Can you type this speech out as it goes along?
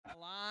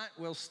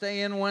we'll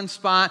stay in one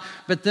spot,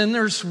 but then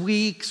there's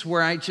weeks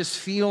where I just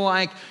feel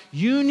like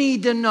you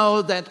need to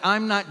know that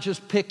I'm not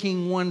just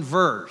picking one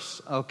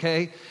verse,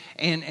 okay,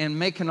 and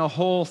making a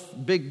whole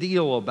big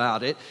deal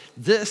about it.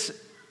 This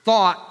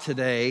thought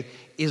today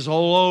is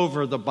all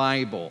over the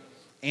Bible.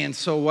 And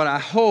so what I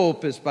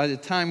hope is by the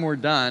time we're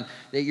done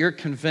that you're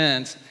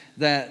convinced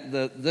that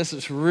this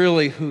is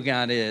really who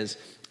God is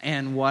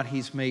and what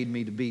He's made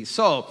me to be.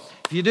 So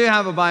if you do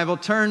have a Bible,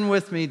 turn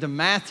with me to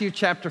Matthew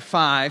chapter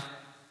 5,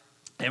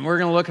 and we're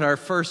going to look at our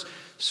first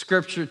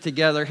scripture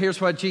together.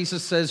 Here's what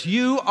Jesus says: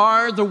 "You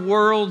are the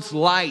world's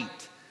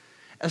light,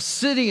 a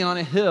city on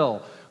a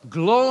hill,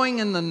 glowing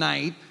in the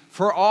night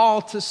for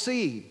all to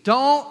see.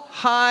 Don't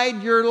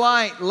hide your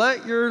light.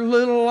 Let your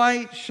little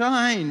light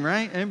shine,"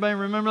 right? Anybody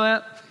remember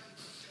that?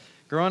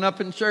 Growing up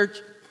in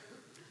church?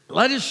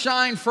 Let it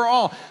shine for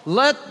all.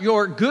 Let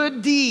your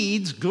good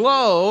deeds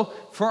glow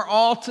for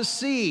all to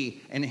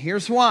see. And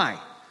here's why: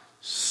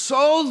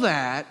 so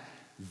that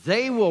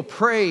they will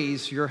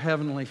praise your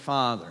heavenly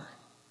Father.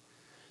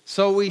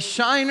 So we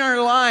shine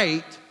our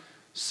light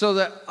so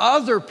that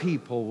other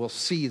people will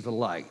see the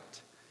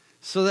light.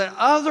 So that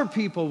other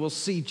people will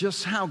see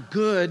just how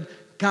good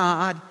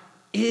God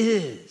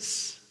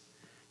is.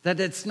 That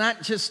it's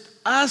not just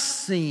us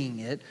seeing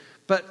it,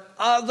 but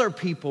other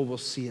people will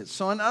see it.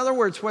 So in other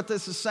words, what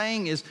this is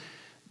saying is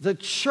the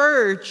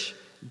church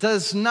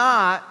does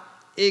not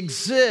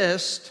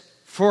exist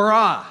for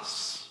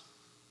us.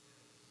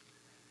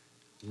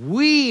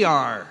 We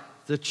are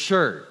the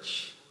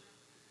church.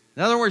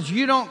 In other words,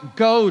 you don't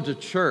go to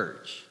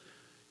church.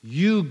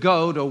 You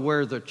go to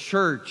where the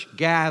church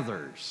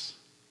gathers.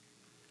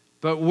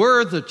 But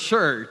we're the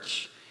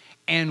church,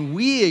 and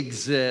we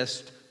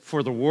exist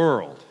for the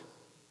world.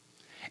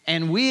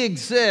 And we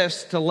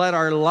exist to let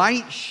our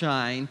light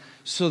shine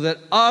so that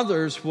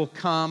others will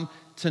come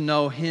to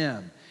know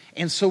Him.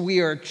 And so we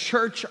are a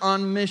church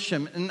on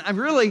mission. And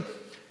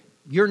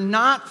you're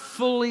not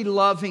fully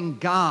loving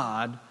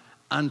God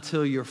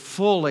until you're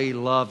fully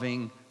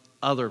loving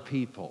other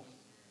people.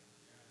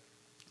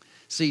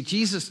 See,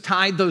 Jesus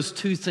tied those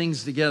two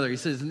things together. He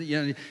says,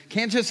 you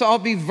can't just all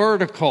be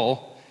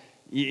vertical.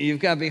 You've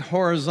got to be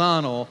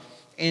horizontal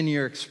in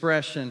your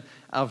expression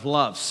of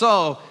love.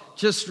 So,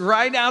 just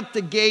right out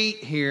the gate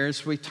here,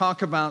 as we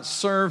talk about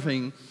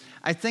serving,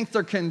 I think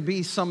there can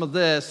be some of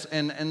this,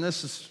 and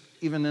this is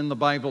even in the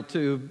Bible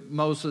too.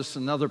 Moses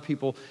and other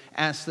people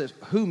ask this: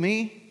 who,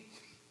 me?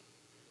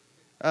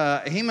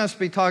 He must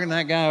be talking to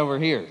that guy over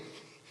here,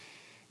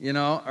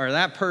 or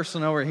that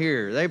person over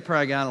here. They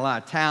probably got a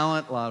lot of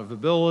talent, a lot of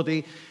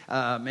ability,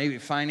 maybe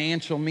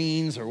financial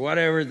means or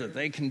whatever, that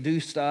they can do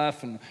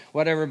stuff and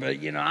whatever.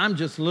 But, I'm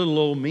just little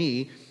old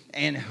me.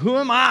 And who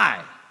am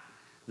I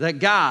that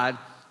God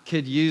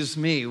could use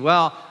me?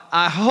 Well,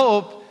 I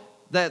hope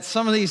that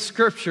some of these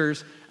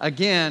scriptures,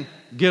 again,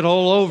 get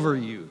all over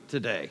you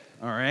today,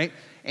 all right?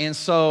 And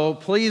so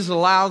please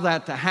allow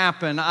that to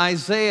happen.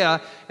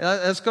 Isaiah,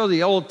 let's go to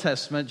the Old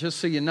Testament just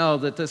so you know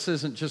that this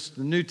isn't just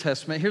the New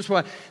Testament. Here's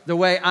the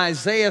way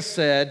Isaiah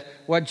said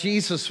what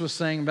Jesus was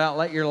saying about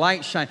let your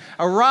light shine.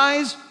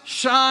 "Arise,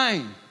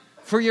 shine,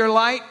 for your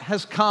light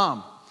has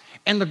come,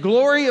 and the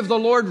glory of the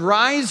Lord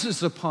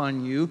rises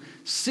upon you.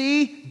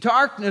 See,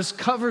 darkness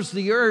covers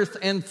the earth,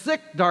 and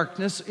thick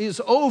darkness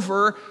is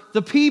over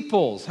the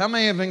peoples." How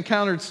many have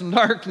encountered some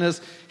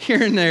darkness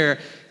here and there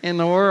in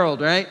the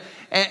world, right?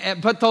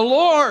 But the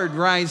Lord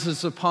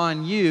rises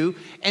upon you,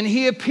 and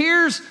He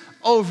appears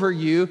over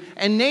you,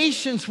 and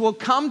nations will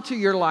come to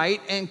your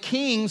light, and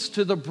kings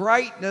to the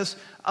brightness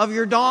of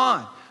your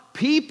dawn.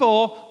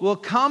 People will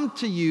come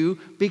to you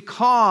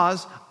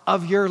because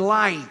of your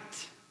light.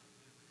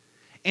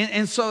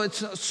 And so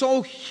it's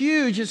so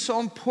huge, it's so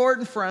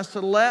important for us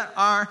to let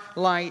our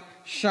light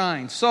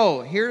shine.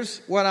 So here's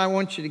what I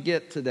want you to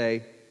get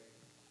today.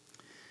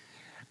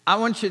 I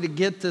want you to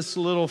get this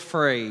little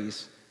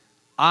phrase: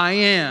 I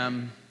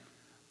am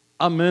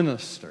a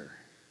minister.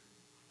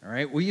 All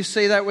right, will you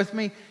say that with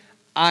me?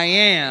 I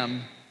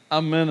am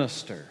a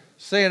minister.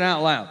 Say it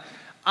out loud.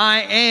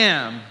 I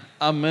am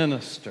a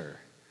minister.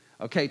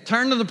 Okay,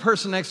 turn to the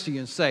person next to you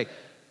and say,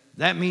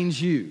 that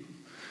means you.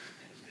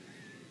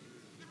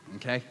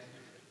 Okay?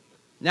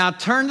 Now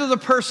turn to the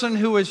person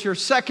who is your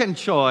second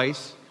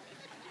choice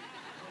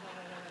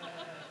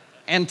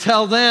and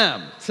tell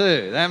them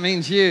too. That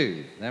means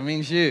you. That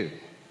means you.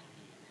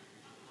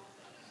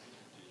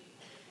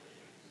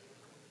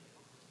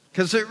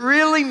 Because it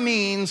really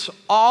means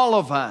all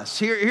of us.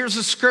 Here's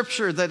a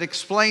scripture that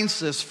explains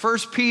this.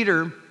 1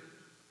 Peter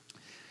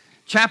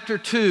chapter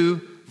 2,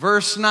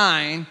 verse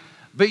 9.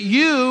 "But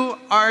you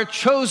are a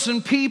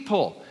chosen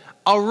people,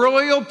 a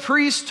royal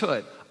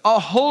priesthood, a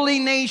holy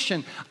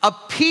nation, a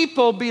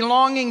people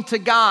belonging to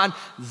God,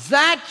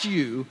 that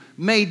you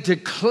may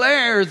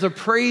declare the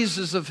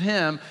praises of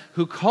Him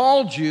who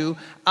called you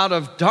out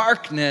of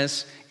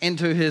darkness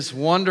into His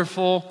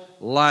wonderful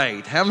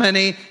light." How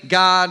many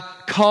God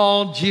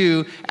called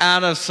you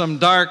out of some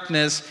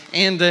darkness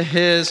into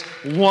His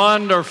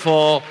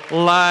wonderful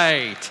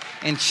light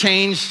and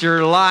changed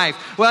your life?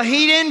 Well,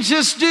 He didn't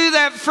just do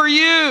that for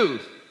you.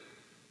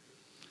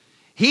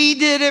 He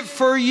did it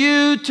for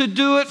you to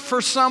do it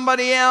for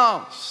somebody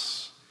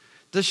else,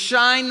 to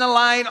shine the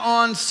light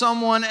on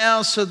someone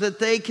else so that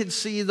they could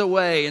see the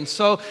way. And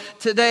so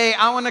today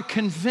I want to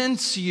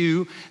convince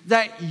you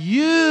that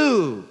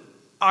you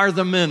are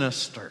the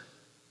minister.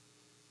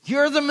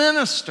 You're the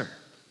minister.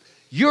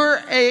 You're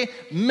a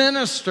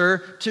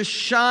minister to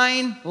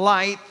shine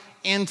light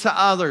into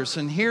others.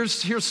 And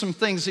here's some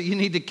things that you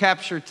need to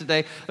capture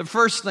today. The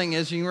first thing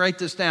is, you can write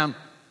this down,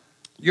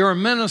 you're a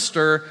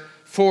minister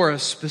for a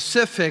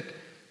specific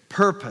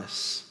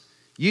purpose.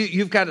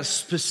 You've got a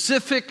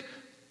specific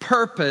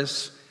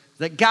purpose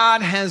that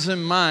God has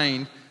in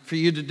mind for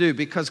you to do.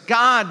 Because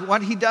God,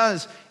 what He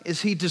does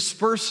is He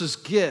disperses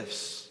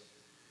gifts.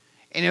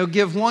 And He'll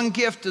give one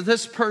gift to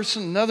this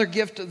person, another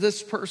gift to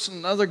this person,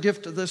 another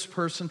gift to this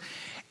person.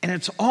 And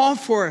it's all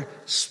for a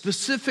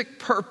specific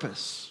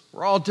purpose.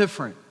 We're all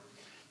different.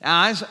 Now,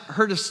 I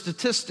heard a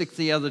statistic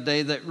the other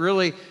day that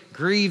really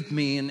grieved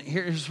me. And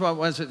here's what it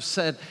was. It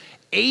said,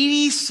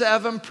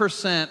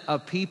 87%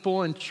 of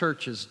people in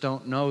churches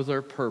don't know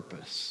their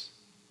purpose.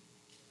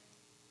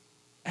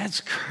 That's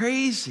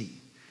crazy.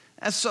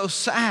 That's so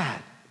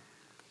sad.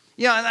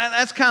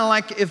 That's kind of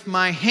like if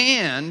my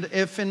hand,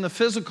 if in the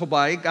physical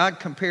body, God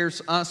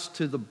compares us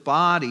to the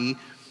body,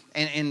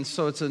 and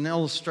so it's an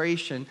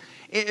illustration.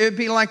 It'd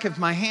be like if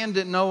my hand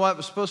didn't know what it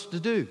was supposed to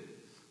do.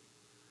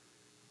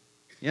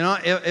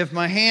 If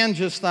my hand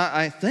just thought,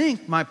 I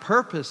think my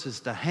purpose is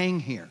to hang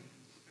here.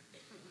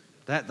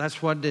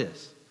 That's what it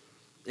is.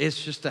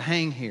 It's just to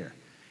hang here.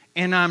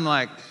 And I'm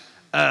like,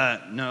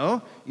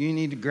 no, you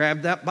need to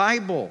grab that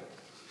Bible.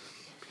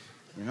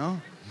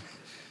 And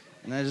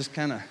I just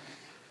kind of,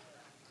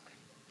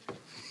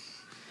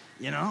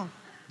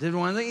 did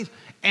one of these.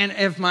 And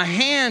if my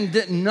hand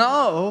didn't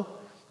know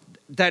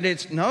that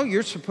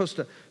you're supposed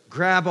to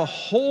grab a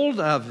hold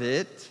of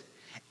it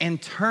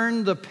and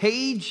turn the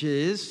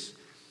pages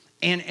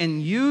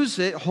and use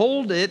it,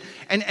 hold it,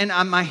 and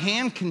my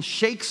hand can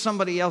shake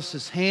somebody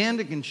else's hand.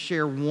 It can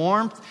share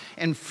warmth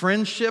and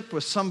friendship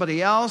with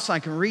somebody else. I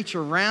can reach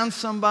around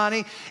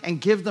somebody and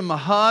give them a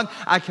hug.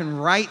 I can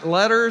write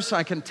letters.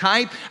 I can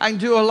type. I can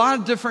do a lot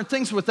of different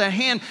things with that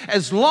hand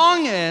as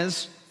long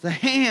as the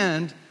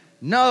hand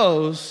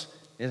knows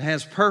it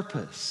has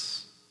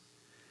purpose.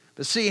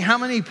 But see, how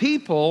many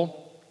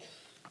people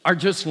are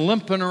just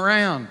limping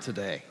around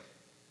today?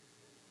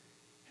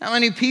 How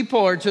many people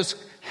are just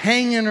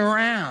hanging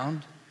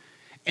around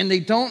and they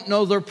don't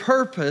know their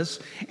purpose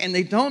and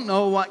they don't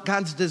know what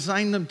God's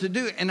designed them to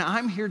do? And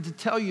I'm here to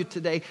tell you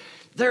today,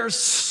 there's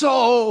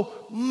so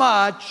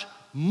much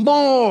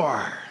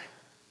more.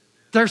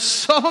 There's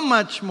so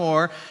much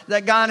more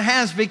that God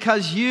has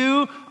because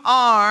you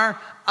are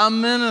a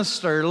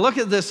minister. Look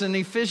at this in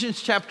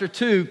Ephesians chapter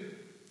 2.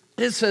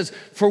 It says,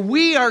 for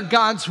we are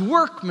God's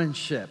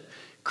workmanship,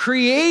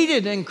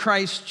 created in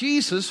Christ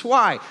Jesus.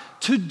 Why?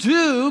 To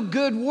do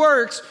good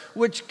works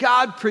which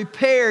God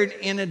prepared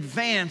in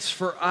advance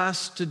for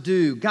us to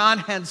do. God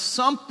had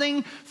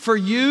something for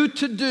you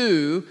to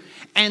do,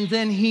 and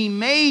then He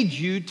made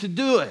you to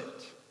do it.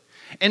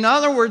 In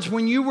other words,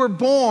 when you were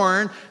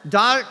born,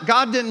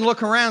 God didn't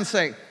look around and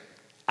say,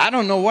 I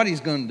don't know what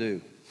He's going to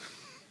do.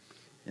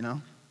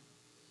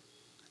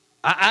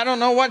 I don't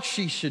know what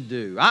she should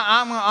do.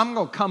 I'm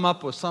going to come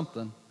up with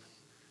something.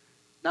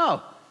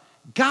 No.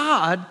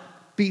 God,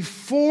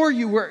 before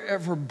you were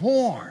ever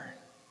born,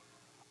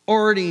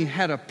 already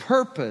had a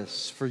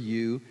purpose for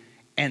you,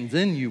 and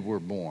then you were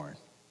born.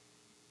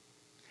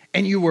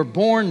 And you were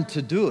born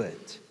to do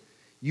it.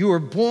 You were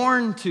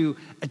born to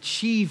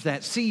achieve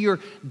that. See, your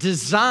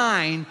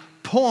design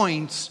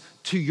points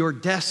to your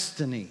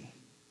destiny.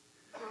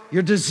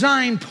 Your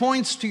design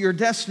points to your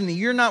destiny.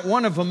 You're not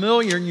one of a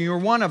million, you're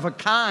one of a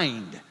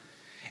kind.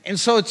 And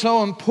so it's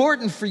so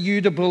important for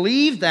you to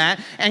believe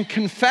that and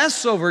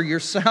confess over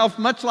yourself,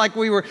 much like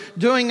we were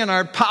doing in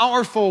our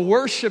powerful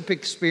worship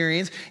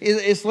experience,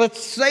 is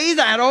let's say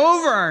that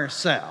over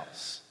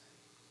ourselves.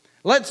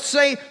 Let's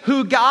say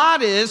who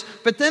God is,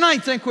 but then I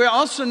think we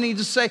also need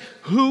to say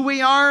who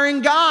we are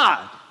in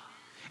God.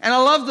 And I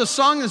love the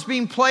song that's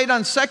being played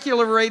on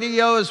secular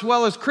radio as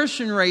well as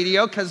Christian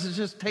radio, because it's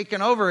just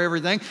taken over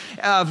everything,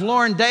 of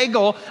Lauren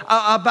Daigle,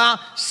 about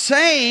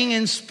saying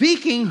and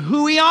speaking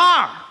who we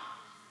are.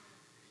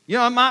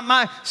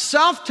 My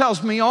self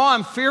tells me,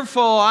 I'm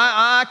fearful,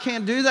 I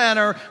can't do that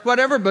or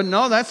whatever. But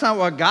no, that's not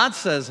what God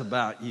says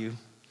about you.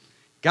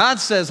 God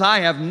says, I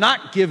have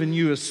not given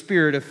you a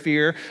spirit of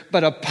fear,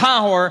 but a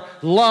power,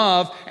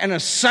 love, and a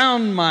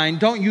sound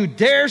mind. Don't you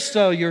dare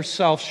sell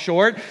yourself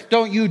short.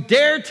 Don't you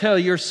dare tell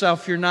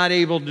yourself you're not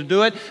able to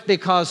do it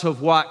because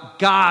of what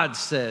God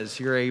says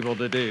you're able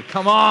to do.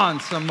 Come on,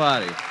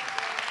 somebody.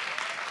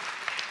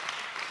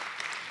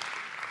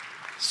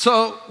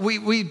 So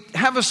we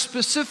have a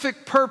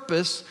specific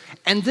purpose,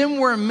 and then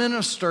we're a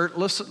minister,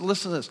 listen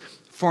to this,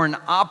 for an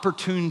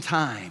opportune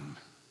time.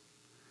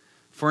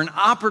 For an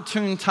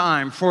opportune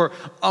time, for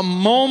a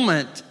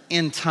moment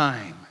in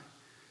time.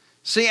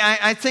 See,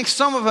 I think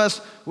some of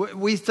us,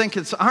 we think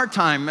it's our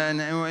time,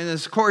 and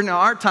it's according to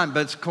our time,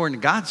 but it's according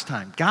to God's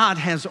time. God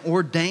has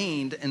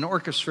ordained and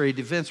orchestrated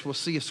events. We'll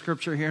see a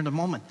scripture here in a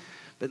moment.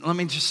 But let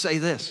me just say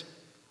this.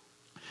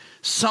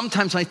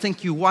 Sometimes I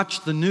think you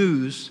watch the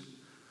news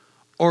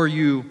or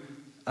you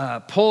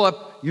pull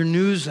up your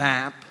news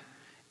app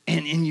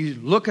and you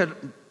look at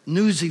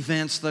news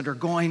events that are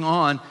going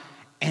on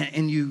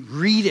and you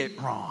read it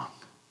wrong.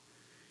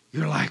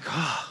 You're like,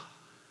 oh,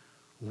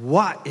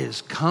 what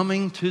is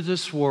coming to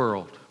this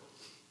world?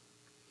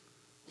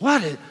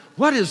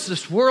 What is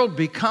this world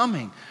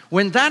becoming?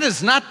 When that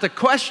is not the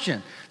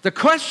question. The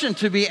question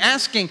to be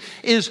asking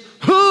is,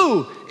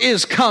 who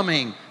is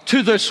coming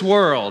to this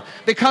world?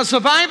 Because the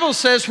Bible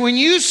says when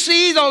you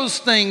see those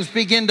things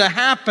begin to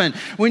happen,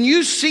 when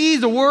you see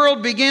the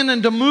world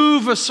beginning to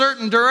move a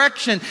certain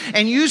direction,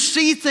 and you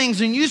see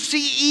things and you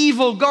see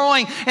evil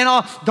going, and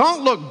all,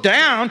 don't look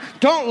down,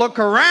 don't look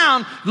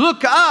around,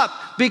 look up,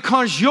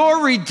 because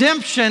your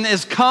redemption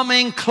is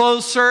coming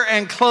closer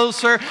and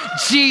closer.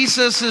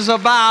 Jesus is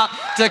about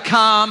to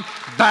come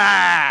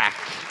back.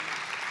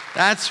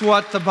 That's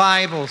what the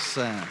Bible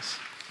says.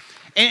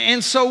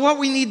 And so what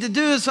we need to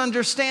do is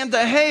understand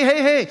that,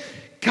 hey,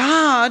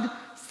 God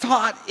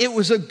thought it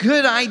was a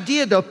good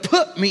idea to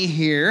put me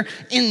here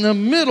in the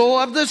middle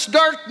of this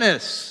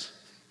darkness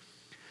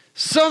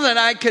so that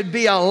I could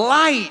be a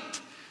light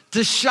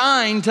to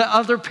shine to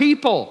other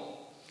people.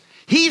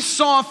 He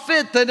saw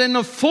fit that in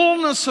the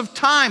fullness of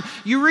time,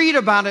 you read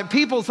about it,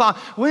 people thought,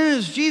 when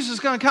is Jesus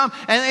going to come?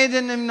 And they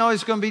didn't even know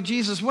he's going to be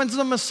Jesus. When's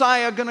the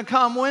Messiah going to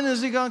come? When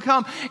is he going to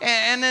come?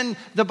 And then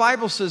the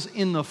Bible says,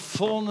 in the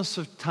fullness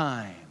of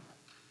time.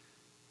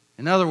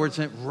 In other words,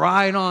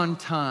 right on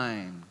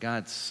time,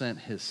 God sent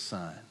his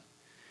son.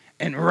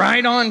 And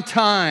right on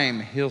time,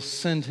 he'll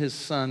send his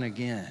son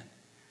again.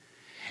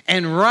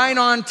 And right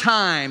on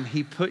time,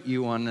 he put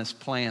you on this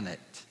planet.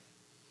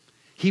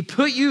 He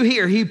put you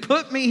here. He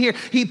put me here.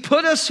 He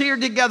put us here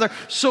together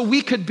so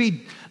we could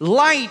be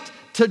light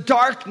to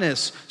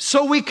darkness,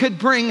 so we could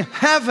bring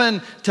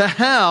heaven to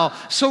hell,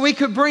 so we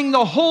could bring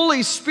the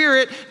Holy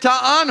Spirit to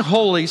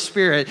unholy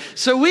spirit,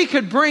 so we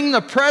could bring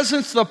the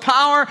presence, the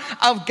power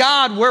of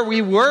God where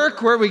we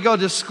work, where we go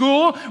to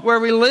school, where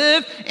we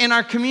live, in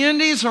our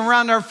communities,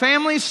 around our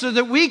families, so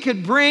that we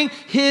could bring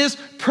his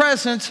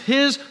presence,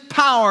 his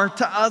power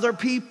to other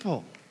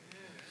people.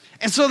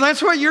 And so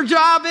that's what your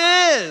job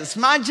is.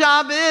 My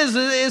job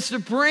is to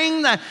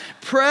bring that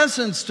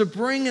presence, to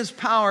bring his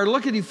power.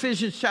 Look at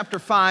Ephesians chapter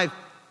 5.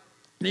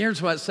 Here's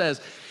what it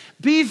says.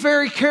 Be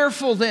very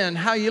careful then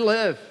how you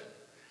live.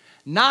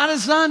 Not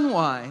as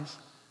unwise,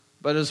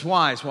 but as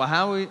wise. Well,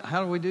 how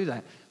do we do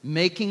that?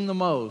 Making the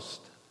most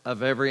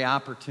of every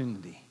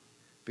opportunity,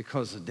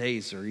 because the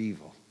days are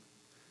evil.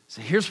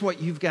 So here's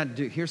what you've got to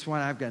do. Here's what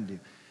I've got to do.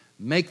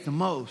 Make the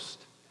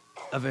most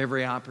of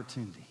every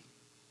opportunity.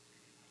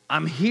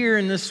 I'm here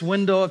in this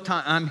window of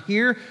time. I'm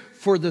here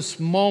for this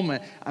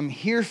moment. I'm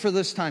here for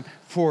this time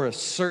for a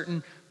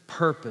certain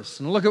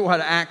purpose. And look at what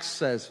Acts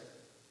says.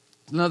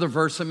 Another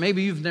verse that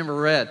maybe you've never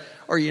read,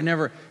 or you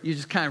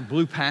just kind of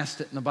blew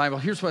past it in the Bible.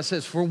 Here's what it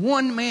says. For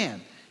one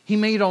man, he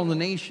made all the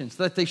nations,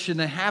 that they should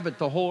inhabit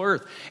the whole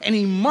earth. And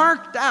he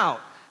marked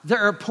out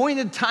their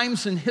appointed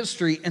times in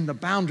history and the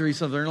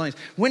boundaries of their lands.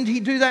 When did he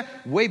do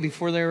that? Way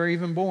before they were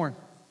even born.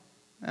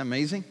 Isn't that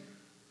amazing?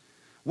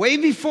 Way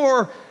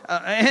before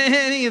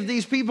any of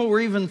these people were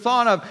even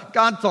thought of,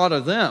 God thought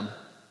of them.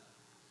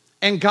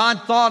 And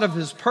God thought of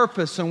his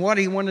purpose and what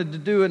he wanted to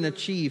do and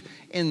achieve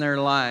in their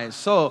lives.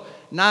 So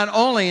not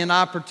only an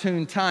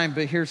opportune time,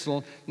 but here's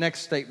the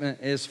next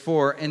statement, is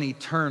for an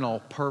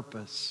eternal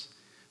purpose.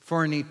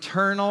 For an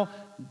eternal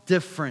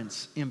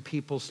difference in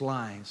people's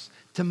lives.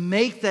 To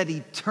make that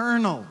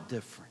eternal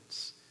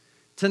difference.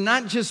 To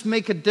not just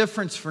make a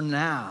difference for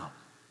now.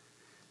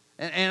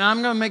 And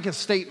I'm going to make a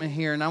statement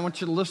here, and I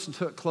want you to listen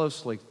to it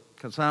closely,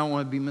 because I don't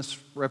want to be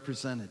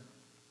misrepresented.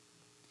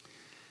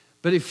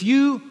 But if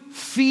you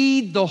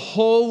feed the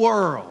whole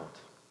world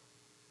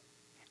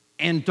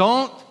and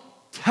don't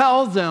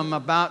tell them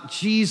about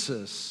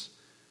Jesus,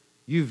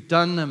 you've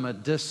done them a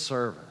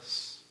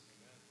disservice.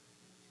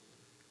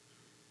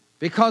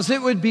 Because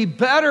it would be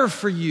better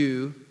for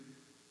you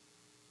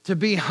to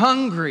be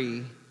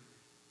hungry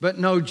but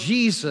know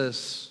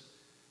Jesus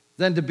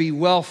than to be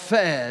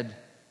well-fed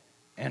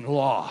and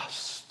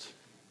lost,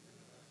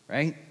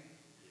 right?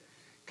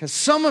 Because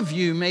some of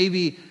you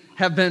maybe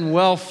have been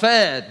well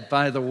fed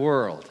by the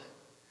world.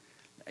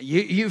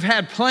 You've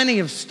had plenty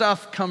of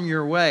stuff come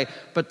your way,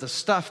 but the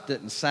stuff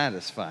didn't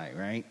satisfy,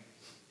 right?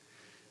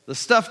 The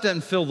stuff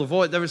didn't fill the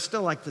void. There was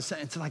still like this.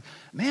 It's like,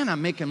 man,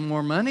 I'm making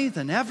more money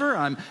than ever.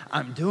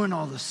 I'm doing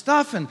all this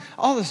stuff, and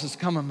all this is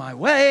coming my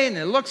way, and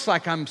it looks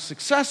like I'm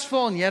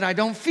successful, and yet I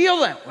don't feel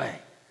that way.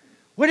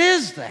 What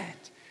is that?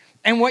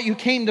 And what you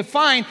came to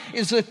find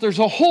is that there's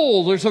a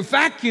hole, there's a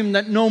vacuum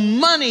that no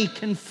money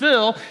can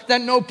fill,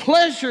 that no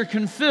pleasure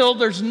can fill.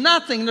 There's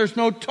nothing, there's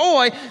no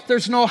toy,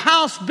 there's no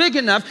house big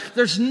enough.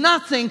 There's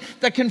nothing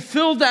that can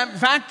fill that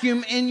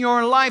vacuum in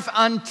your life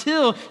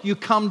until you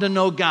come to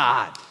know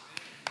God.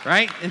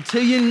 right?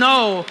 Until you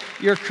know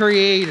your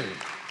Creator.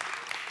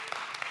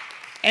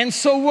 And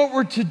so what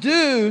we're to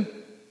do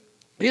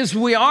is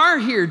we are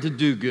here to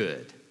do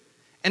good.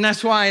 And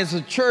that's why as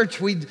a church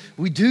we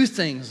do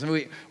things,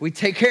 and we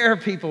take care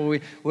of people.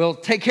 We'll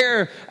take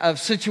care of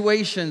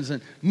situations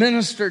and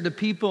minister to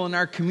people in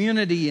our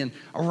community and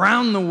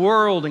around the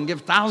world and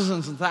give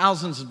thousands and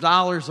thousands of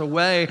dollars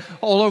away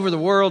all over the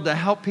world to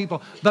help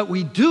people. But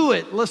we do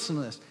it, listen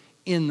to this,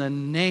 in the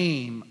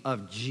name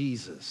of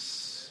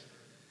Jesus.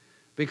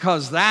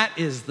 Because that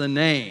is the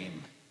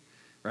name,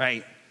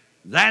 right?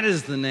 That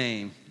is the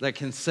name that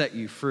can set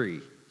you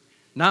free.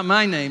 Not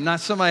my name, not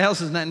somebody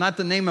else's name, not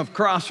the name of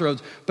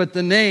Crossroads, but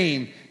the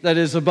name that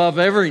is above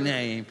every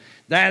name.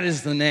 That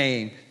is the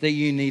name that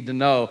you need to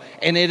know.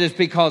 And it is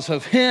because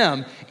of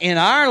Him in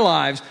our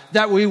lives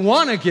that we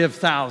want to give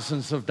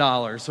thousands of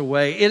dollars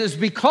away. It is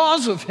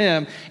because of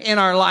Him in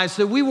our lives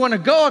that we want to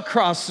go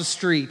across the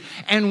street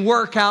and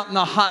work out in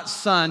the hot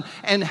sun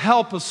and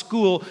help a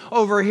school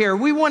over here.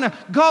 We want to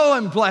go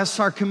and bless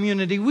our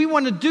community. We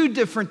want to do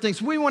different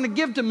things. We want to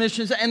give to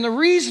missions. And the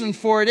reason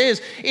for it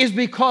is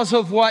because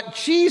of what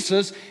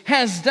Jesus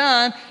has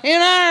done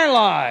in our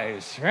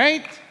lives,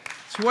 right?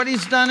 It's what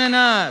He's done in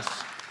us.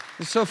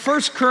 So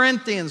 1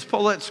 Corinthians,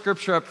 pull that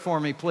scripture up for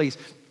me, please.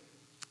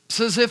 It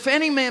says, if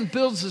any man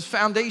builds his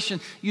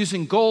foundation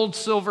using gold,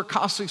 silver,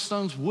 caustic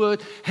stones,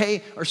 wood,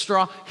 hay, or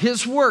straw,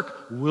 his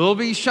work will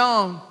be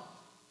shown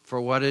for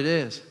what it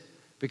is.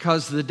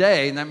 Because the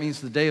day, and that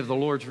means the day of the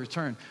Lord's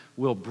return,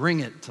 will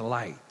bring it to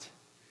light.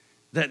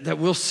 That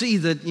we'll see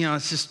that,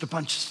 it's just a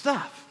bunch of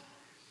stuff.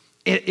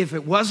 If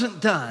it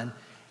wasn't done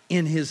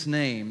in His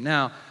name.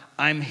 Now,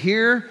 I'm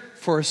here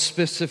for a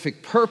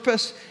specific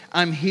purpose.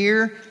 I'm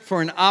here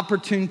for an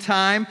opportune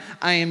time.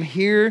 I am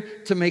here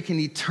to make an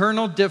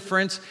eternal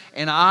difference.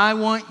 And I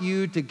want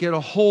you to get a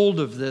hold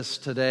of this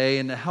today.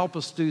 And to help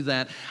us do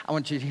that, I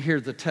want you to hear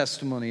the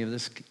testimony of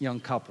this young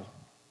couple.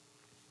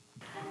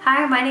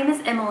 Hi, my name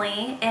is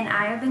Emily, and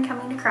I have been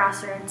coming to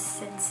Crossroads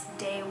since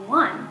day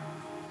one.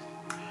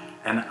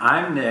 And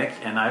I'm Nick,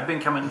 and I've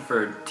been coming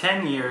for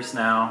 10 years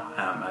now.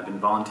 I've been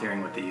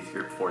volunteering with the youth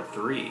group for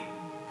 3.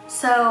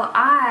 So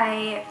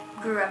I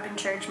grew up in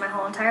church my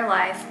whole entire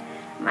life.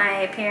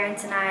 My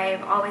parents and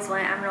I always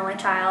went. I'm an only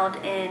child,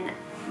 and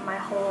my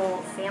whole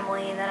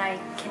family that I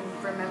can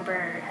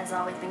remember has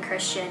always been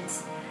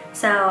Christians.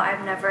 So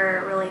I've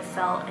never really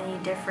felt any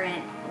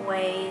different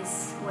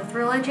ways with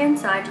religion,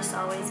 so I just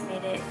always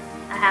made it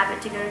a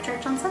habit to go to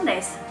church on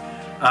Sundays.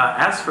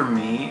 As for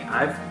me,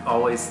 I've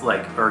always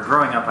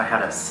growing up, I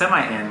had a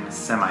semi-in,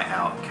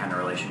 semi-out kind of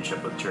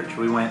relationship with church.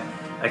 We went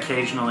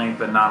occasionally,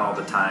 but not all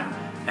the time.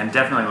 And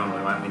definitely when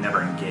we went, we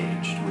never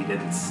engaged. We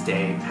didn't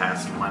stay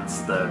past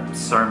once the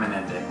sermon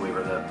ended. We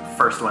were the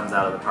first ones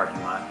out of the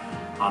parking lot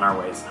on our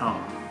ways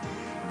home.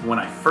 When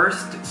I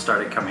first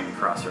started coming to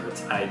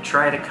Crossroads, I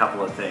tried a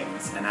couple of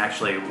things. And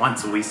actually,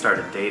 once we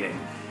started dating,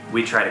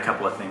 we tried a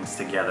couple of things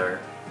together,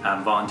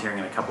 volunteering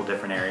in a couple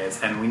different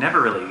areas. And we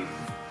never really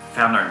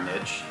found our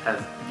niche,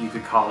 as you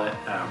could call it.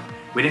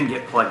 We didn't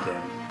get plugged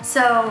in.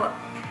 So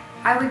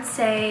I would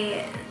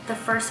say the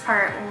first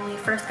part, when we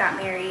first got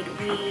married,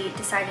 we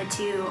decided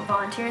to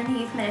volunteer in the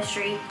youth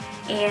ministry,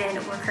 and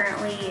we're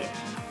currently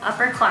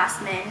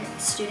upperclassmen,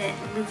 student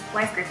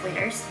life group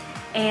leaders.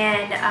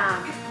 And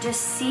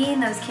just seeing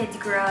those kids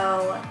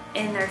grow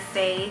in their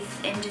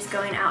faith and just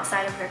going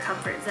outside of their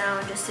comfort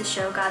zone just to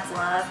show God's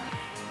love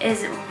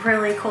is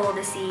really cool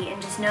to see,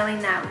 and just knowing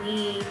that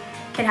we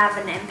can have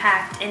an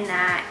impact in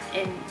that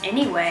in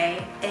any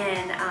way,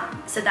 and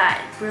so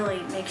that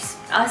really makes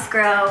us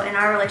grow in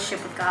our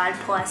relationship with God,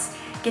 plus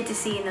get to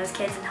see those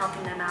kids and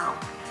helping them out.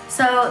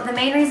 So the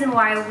main reason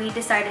why we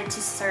decided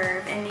to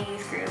serve in the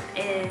youth group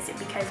is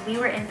because we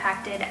were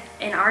impacted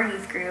in our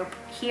youth group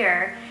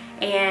here,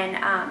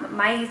 and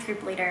my youth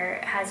group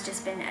leader has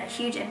just been a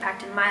huge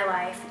impact in my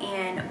life.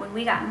 And when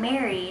we got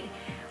married,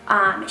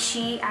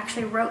 she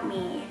actually wrote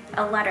me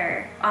a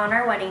letter on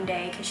our wedding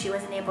day because she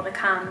wasn't able to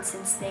come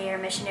since they are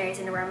missionaries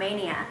in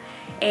Romania.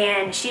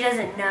 And she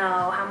doesn't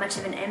know how much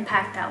of an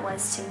impact that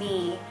was to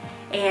me.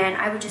 And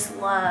I would just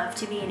love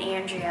to be in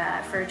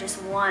Andrea for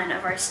just one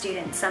of our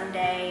students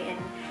someday and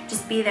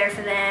just be there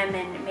for them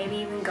and maybe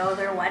even go to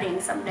their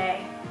wedding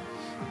someday.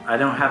 I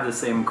don't have the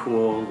same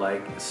cool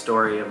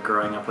story of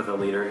growing up with a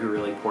leader who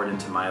really poured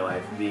into my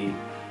life.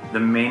 The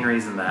main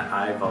reason that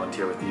I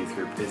volunteer with the youth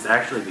group is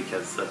actually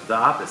because of the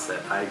opposite.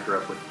 I grew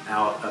up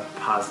without a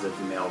positive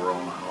male role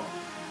model.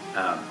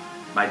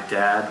 My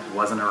dad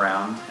wasn't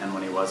around, and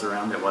when he was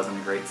around, it wasn't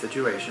a great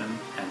situation.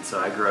 And so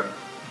I grew up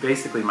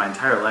basically my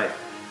entire life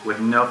with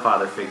no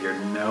father figure,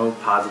 no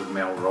positive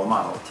male role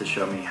model to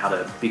show me how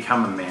to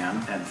become a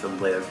man and to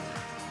live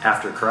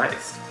after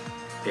Christ.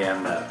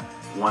 And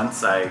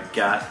once I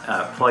got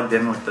plugged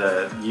in with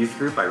the youth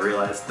group, I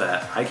realized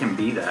that I can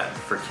be that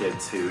for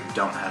kids who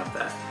don't have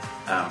that.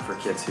 For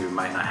kids who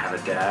might not have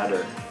a dad,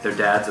 or their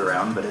dad's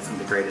around but isn't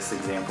the greatest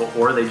example,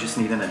 or they just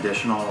need an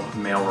additional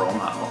male role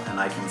model, and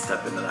I can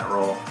step into that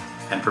role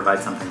and provide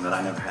something that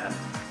I never had.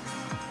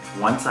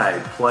 once I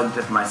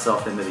plugged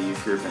myself into the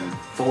youth group and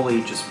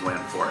fully just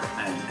went for it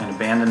and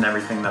abandoned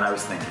everything that I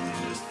was thinking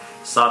and just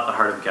sought the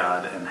heart of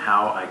God and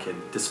how I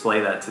could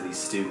display that to these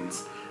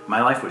students,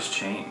 my life was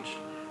changed.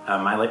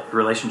 My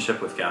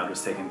relationship with God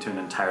was taken to an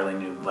entirely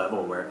new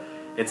level where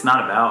it's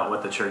not about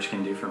what the church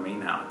can do for me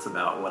now. It's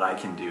about what I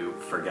can do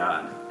for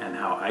God and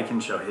how I can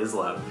show His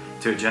love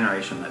to a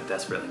generation that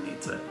desperately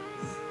needs it.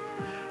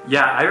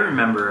 Yeah, I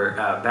remember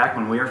back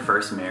when we were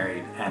first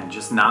married and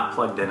just not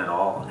plugged in at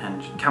all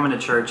and coming to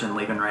church and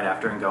leaving right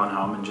after and going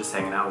home and just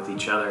hanging out with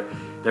each other.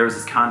 There was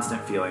this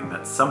constant feeling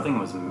that something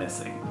was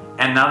missing.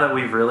 And now that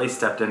we've really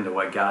stepped into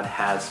what God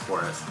has for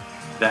us,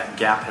 that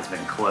gap has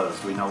been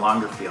closed. We no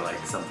longer feel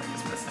like something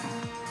is missing.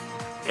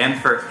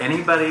 And for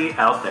anybody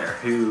out there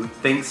who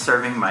thinks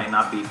serving might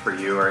not be for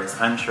you or is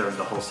unsure of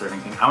the whole serving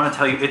thing, I want to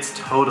tell you it's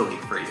totally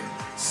for you.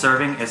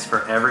 Serving is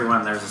for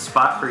everyone. There's a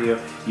spot for you.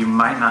 You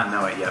might not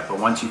know it yet, but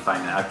once you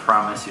find it, I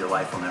promise your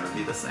life will never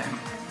be the same.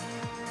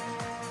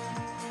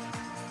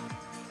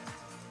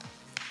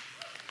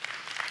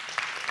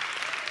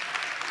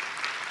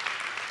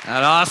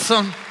 That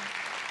awesome?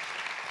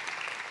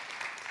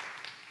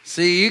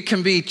 See, you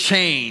can be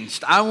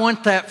changed. I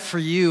want that for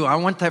you. I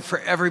want that for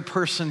every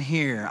person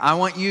here. I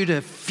want you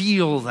to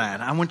feel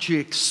that. I want you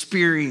to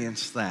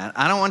experience that.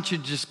 I don't want you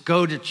to just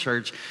go to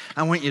church.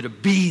 I want you to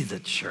be the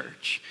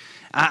church.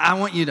 I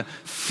want you to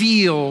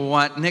feel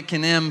what Nick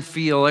and Em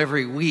feel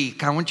every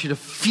week. I want you to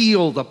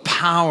feel the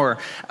power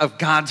of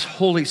God's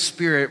Holy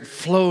Spirit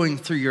flowing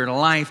through your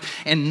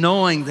life and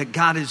knowing that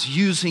God is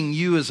using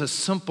you as a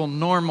simple,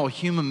 normal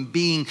human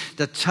being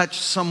to touch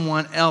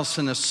someone else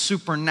in a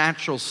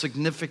supernatural,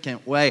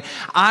 significant way.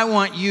 I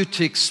want you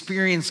to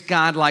experience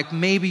God like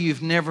maybe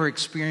you've never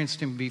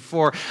experienced Him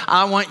before.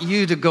 I want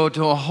you to go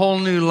to a whole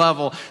new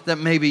level that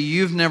maybe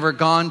you've never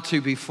gone to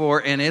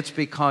before, and it's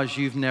because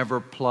you've never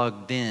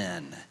plugged in.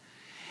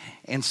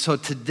 And so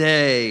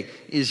today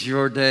is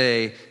your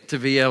day to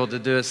be able to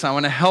do it. So I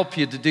want to help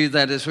you to do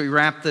that as we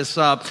wrap this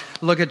up.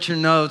 Look at your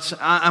notes.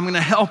 I'm going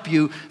to help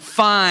you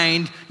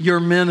find your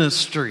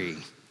ministry.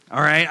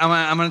 All right?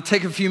 I'm going to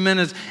take a few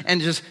minutes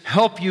and just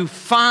help you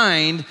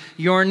find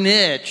your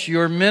niche,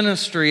 your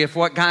ministry of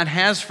what God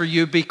has for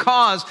you,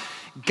 because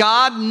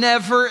God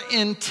never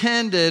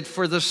intended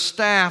for the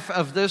staff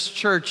of this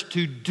church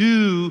to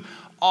do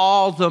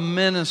all the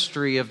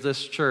ministry of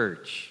this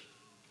church.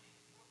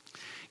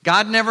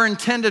 God never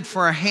intended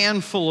for a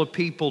handful of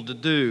people to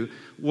do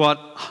what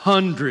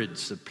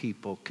hundreds of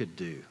people could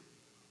do.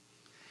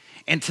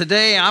 And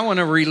today I want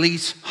to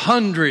release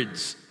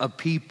hundreds of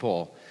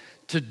people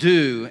to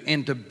do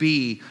and to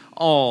be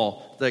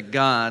all that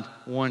God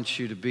wants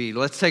you to be.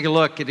 Let's take a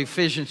look at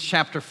Ephesians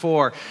chapter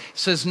 4. It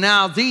says,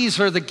 "Now these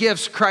are the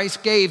gifts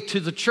Christ gave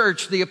to the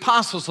church, the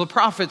apostles, the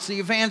prophets,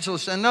 the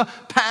evangelists, and the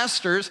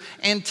pastors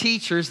and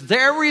teachers.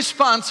 Their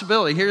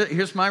responsibility,"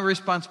 here's my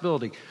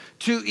responsibility,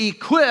 "to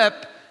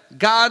equip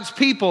God's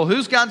people."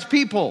 Who's God's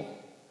people?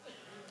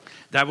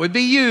 That would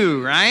be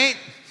you, right?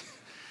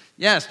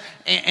 Yes.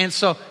 And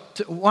so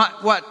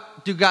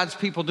what do God's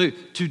people do?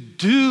 To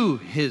do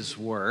His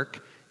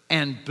work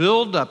and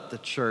build up the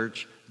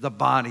church, the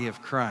body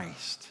of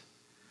Christ.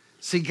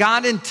 See,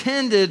 God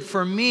intended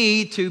for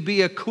me to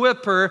be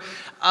equipper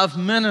of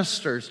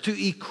ministers,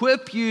 to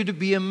equip you to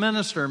be a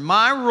minister.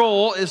 My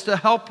role is to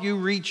help you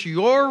reach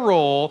your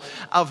role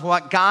of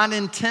what God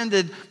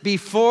intended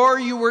before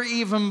you were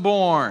even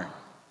born.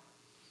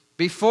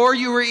 Before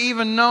you were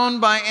even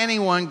known by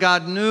anyone,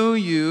 God knew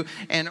you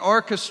and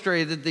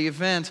orchestrated the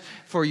events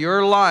for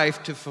your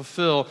life to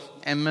fulfill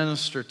and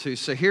minister to.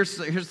 So here's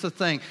the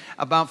thing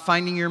about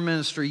finding your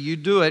ministry. You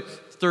do it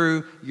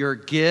through your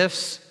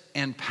gifts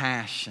and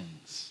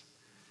passions.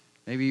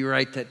 Maybe you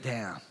write that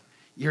down.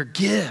 Your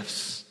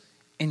gifts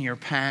and your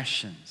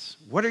passions.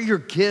 What are your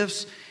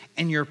gifts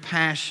and your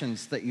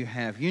passions that you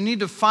have? You need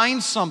to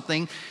find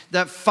something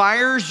that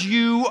fires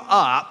you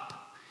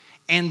up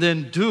and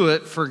then do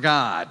it for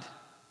God.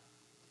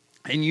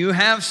 And you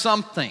have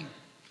something.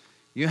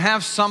 You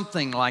have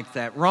something like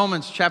that.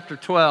 Romans chapter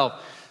 12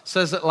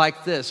 says it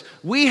like this: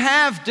 "We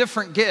have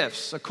different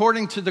gifts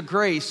according to the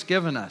grace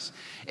given us.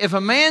 If a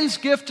man's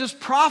gift is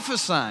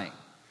prophesying,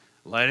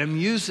 let him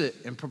use it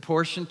in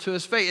proportion to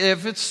his faith.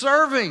 If it's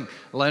serving,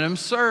 let him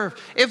serve.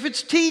 If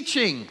it's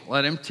teaching,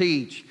 let him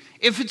teach.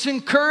 If it's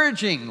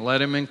encouraging,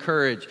 let him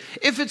encourage.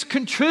 If it's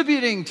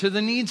contributing to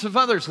the needs of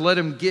others, let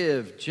him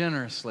give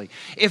generously.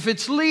 If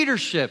it's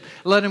leadership,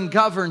 let him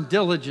govern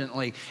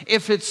diligently.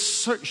 If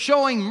it's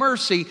showing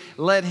mercy,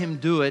 let him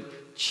do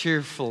it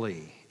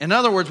cheerfully." In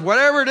other words,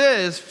 whatever it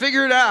is,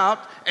 figure it out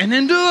and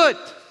then do it.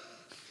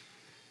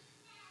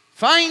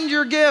 Find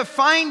your gift,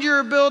 find your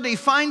ability,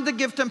 find the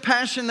gift and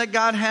passion that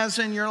God has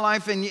in your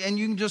life, and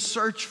you can just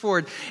search for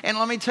it. And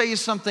let me tell you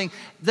something,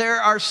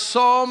 there are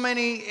so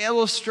many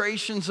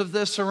illustrations of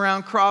this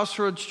around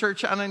Crossroads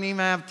Church. I don't even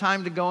have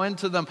time to go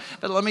into them,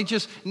 but let me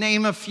just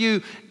name a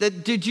few.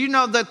 Did you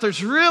know that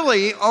there's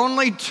really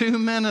only 2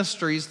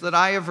 ministries that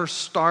I ever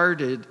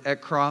started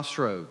at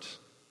Crossroads?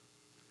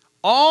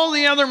 All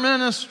the other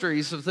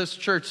ministries of this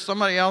church,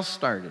 somebody else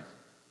started.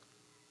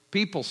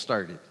 People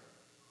started.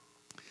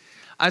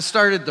 I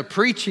started the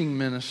preaching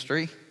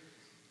ministry,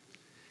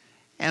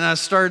 and I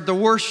started the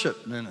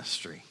worship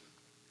ministry.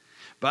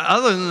 But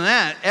other than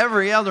that,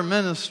 every other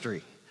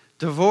ministry,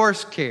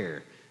 divorce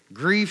care,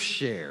 grief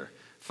share,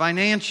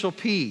 financial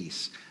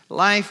peace,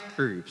 life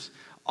groups,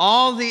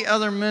 all the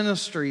other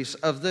ministries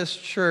of this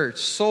church,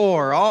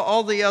 SOAR,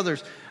 all the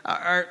others,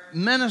 are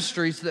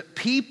ministries that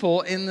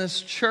people in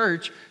this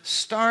church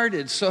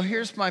started. So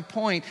here's my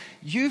point.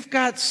 You've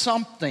got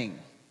something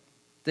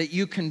that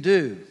you can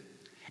do.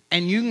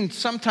 And you can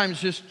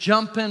sometimes just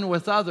jump in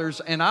with others,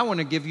 and I want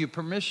to give you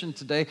permission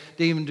today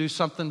to even do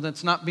something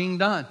that's not being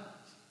done.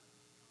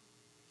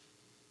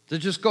 To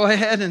just go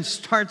ahead and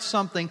start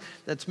something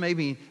that's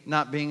maybe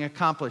not being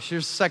accomplished.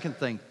 Here's the second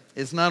thing.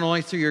 It's not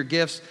only through your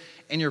gifts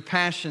and your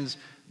passions,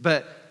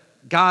 but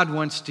God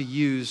wants to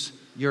use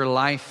your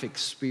life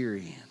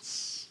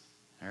experience.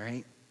 All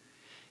right?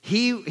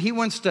 He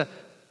wants to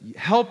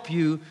help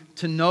you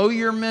to know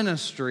your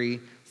ministry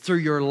through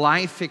your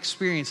life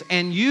experience.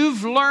 And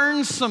you've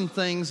learned some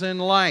things in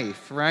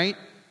life, right?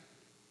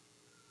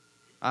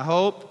 I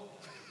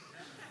hope.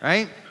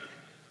 Right?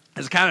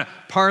 It's kind of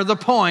part of the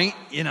point,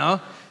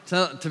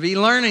 to be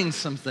learning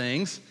some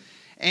things.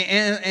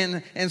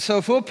 And so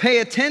if we'll pay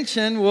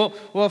attention,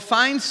 we'll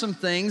find some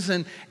things,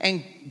 and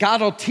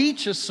God will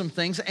teach us some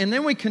things, and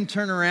then we can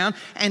turn around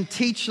and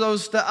teach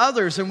those to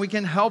others, and we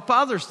can help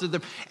others through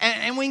them.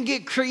 And we can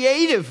get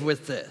creative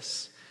with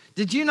this.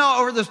 Did you know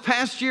over this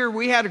past year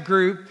we had a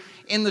group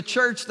in the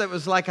church that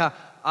was like a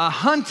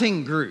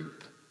hunting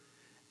group?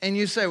 And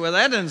you say, well,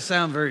 that doesn't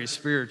sound very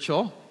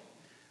spiritual.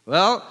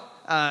 Well,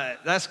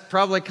 that's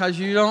probably because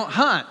you don't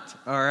hunt,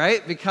 all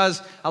right?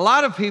 Because a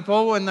lot of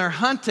people, when they're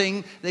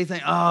hunting, they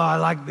think, oh, I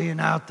like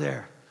being out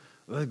there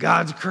with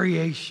God's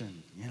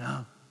creation,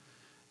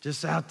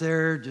 just out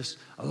there, just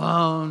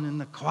alone in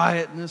the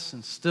quietness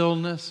and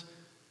stillness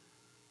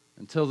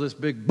until this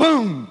big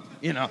boom,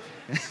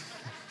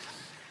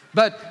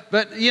 But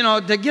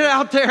to get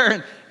out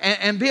there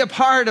and be a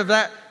part of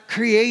that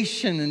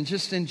creation and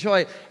just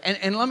enjoy it.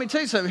 And let me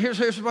tell you something.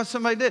 Here's what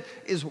somebody did,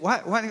 is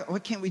why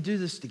can't we do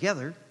this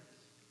together?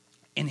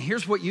 And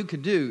here's what you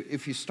could do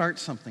if you start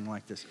something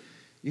like this.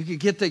 You could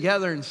get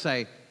together and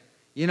say,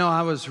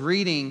 I was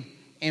reading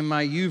in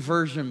my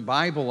YouVersion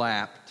Bible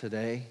app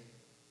today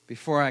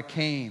before I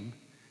came,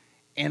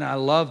 and I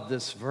loved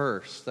this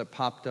verse that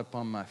popped up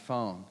on my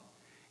phone.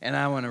 And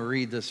I want to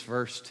read this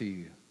verse to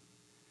you.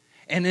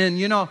 And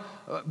then,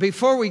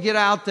 before we get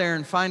out there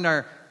and find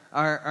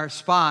our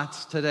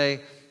spots today,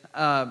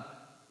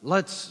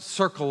 let's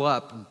circle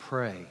up and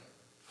pray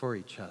for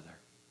each other.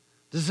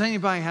 Does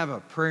anybody have a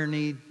prayer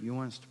need you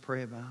want us to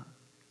pray about?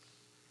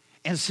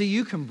 And see,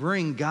 you can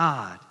bring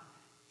God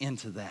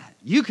into that.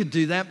 You could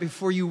do that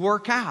before you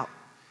work out.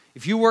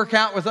 If you work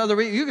out with other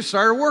people, you can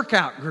start a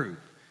workout group.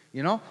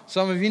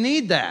 Some of you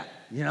need that.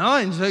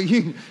 And so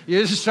you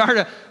just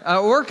start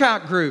a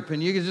workout group,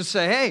 and you can just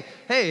say,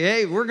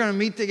 hey, we're going to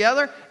meet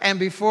together, and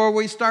before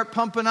we start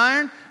pumping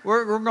iron,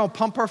 we're going to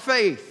pump our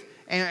faith,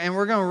 and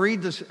we're going to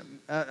read this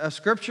a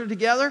scripture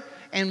together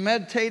and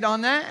meditate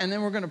on that, and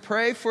then we're going to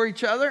pray for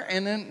each other,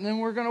 and then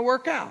we're going to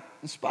work out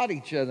and spot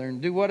each other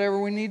and do whatever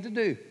we need to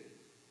do.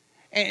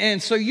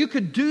 And so you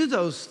could do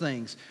those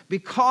things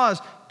because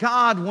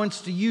God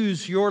wants to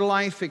use your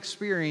life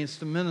experience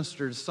to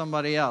minister to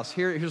somebody else.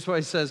 Here's what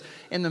he says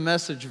in the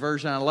Message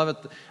version. I love it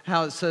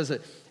how it says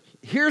it.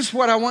 Here's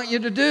what I want you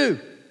to do.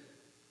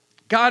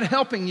 God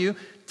helping you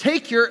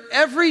take your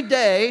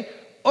everyday,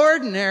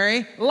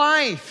 ordinary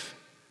life.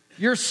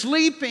 You're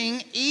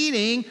sleeping,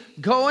 eating,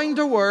 going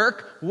to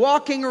work,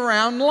 walking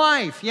around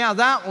life. Yeah,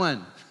 that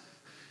one.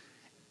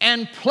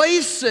 And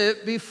place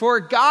it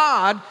before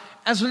God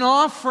as an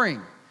offering.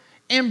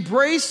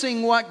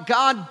 Embracing what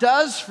God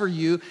does for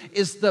you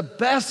is the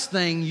best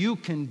thing you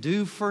can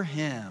do for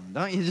Him.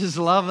 Don't you just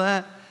love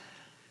that?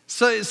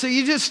 So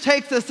you just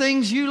take the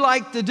things you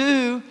like to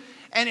do,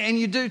 and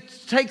you do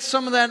take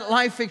some of that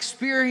life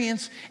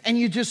experience, and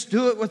you just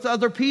do it with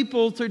other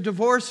people through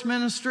divorce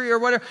ministry or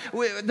whatever.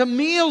 The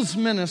meals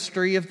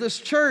ministry of this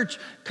church,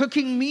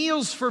 cooking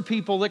meals for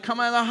people that come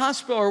out of the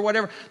hospital or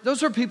whatever.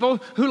 Those are people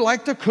who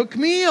like to cook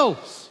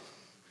meals.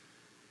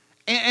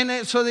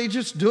 And so they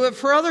just do it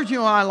for others.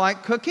 I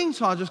like cooking,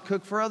 so I'll just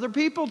cook for other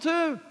people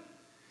too.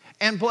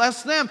 And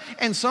bless them.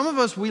 And some of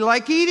us, we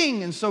like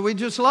eating, and so we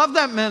just love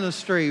that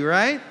ministry,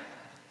 right?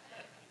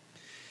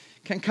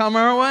 Can come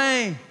our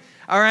way.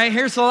 All right,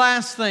 here's the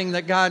last thing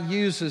that God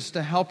uses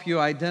to help you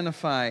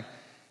identify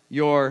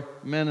your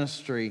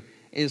ministry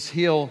is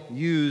He'll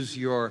use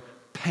your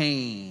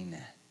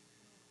pain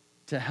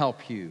to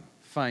help you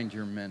find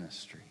your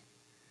ministry.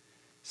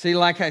 See,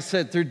 like I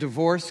said, through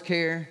divorce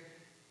care,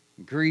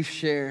 grief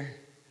share,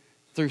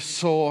 through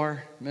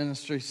SOAR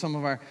ministry, some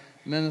of our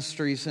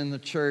ministries in the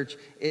church,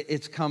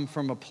 it's come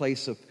from a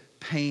place of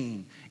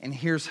pain. And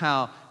here's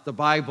how the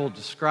Bible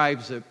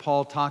describes it.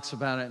 Paul talks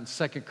about it in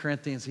 2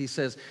 Corinthians. He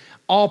says,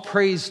 all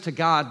praise to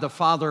God, the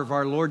Father of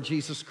our Lord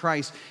Jesus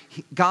Christ.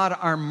 God,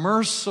 our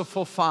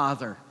merciful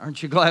Father.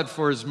 Aren't you glad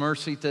for His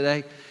mercy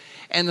today?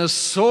 and the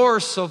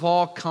source of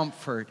all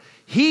comfort.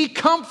 He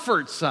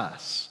comforts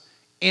us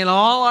in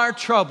all our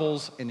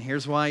troubles, and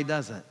here's why he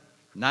does it.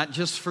 Not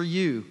just for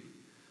you,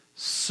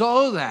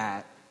 so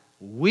that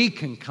we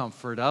can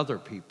comfort other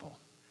people.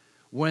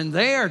 When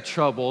they are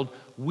troubled,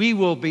 we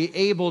will be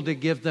able to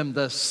give them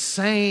the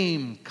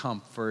same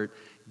comfort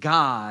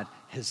God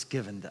has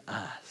given to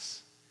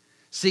us.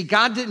 See,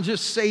 God didn't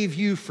just save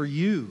you for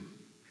you.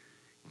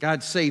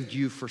 God saved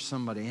you for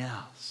somebody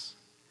else.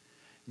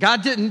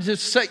 God didn't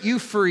just set you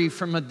free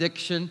from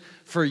addiction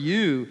for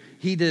you.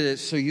 He did it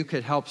so you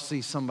could help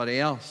see somebody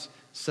else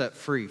set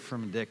free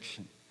from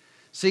addiction.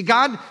 See,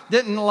 God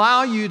didn't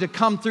allow you to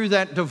come through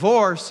that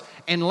divorce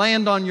and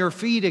land on your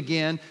feet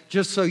again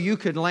just so you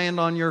could land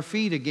on your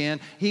feet again.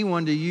 He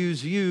wanted to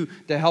use you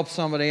to help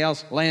somebody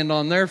else land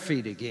on their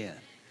feet again.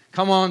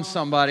 Come on,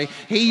 somebody.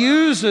 He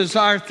uses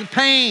our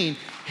pain.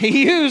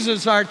 He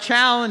uses our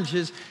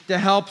challenges to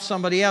help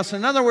somebody else.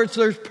 In other words,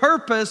 there's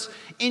purpose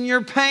in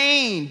your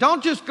pain.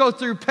 Don't just go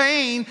through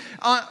pain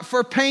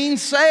for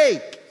pain's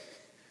sake.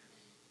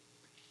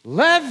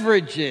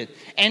 Leverage it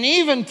and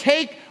even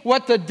take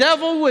what the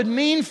devil would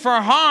mean for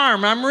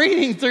harm. I'm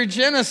reading through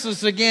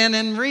Genesis again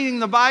and reading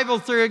the Bible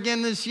through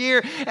again this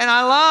year. And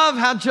I love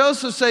how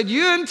Joseph said,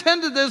 you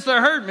intended this to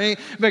hurt me,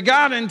 but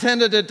God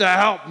intended it to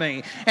help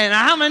me. And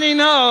how many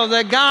know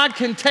that God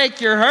can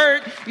take your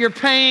hurt, your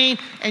pain,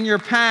 and your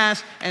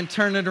past and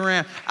turn it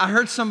around? I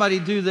heard somebody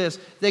do this.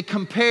 They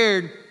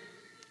compared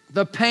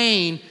the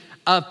pain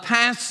of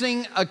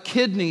passing a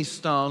kidney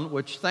stone,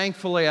 which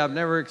thankfully I've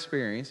never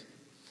experienced,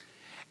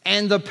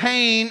 and the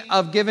pain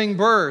of giving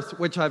birth,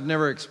 which I've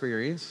never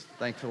experienced,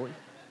 thankfully.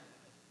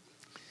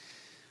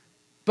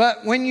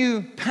 But when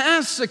you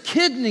pass a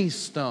kidney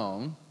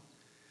stone,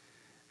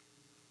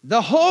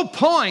 the whole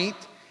point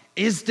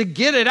is to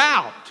get it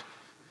out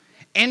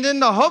and then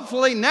to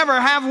hopefully never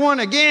have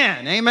one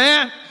again.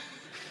 Amen?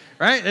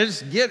 Right?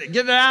 Just get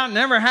it out and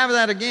never have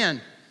that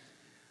again.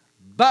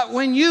 But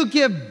when you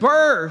give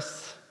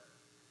birth,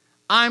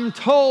 I'm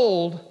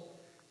told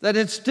that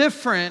it's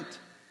different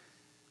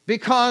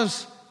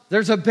because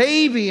there's a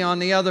baby on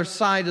the other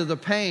side of the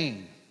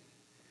pain.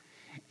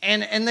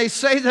 And they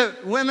say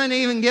that women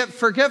even get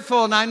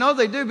forgetful, and I know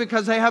they do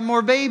because they have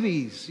more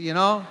babies, you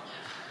know.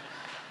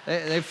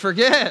 They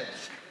forget.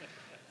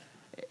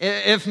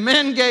 If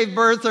men gave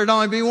birth, there'd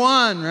only be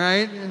one,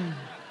 right?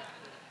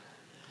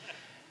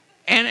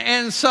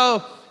 And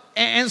so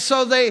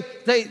they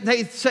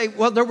say,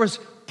 well, there was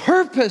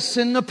purpose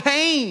in the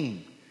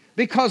pain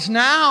because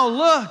now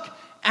look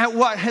at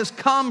what has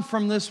come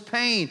from this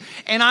pain.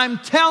 And I'm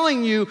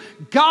telling you,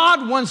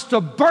 God wants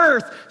to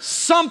birth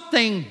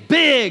something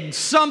big,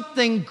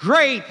 something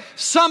great,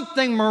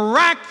 something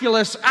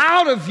miraculous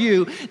out of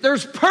you.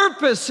 There's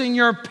purpose in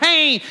your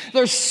pain.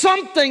 There's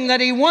something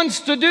that He wants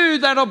to do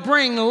that'll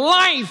bring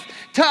life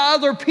to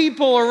other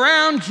people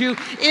around you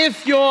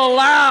if you'll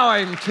allow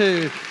Him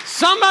to.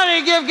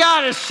 Somebody give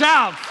God a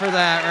shout for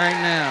that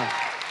right now.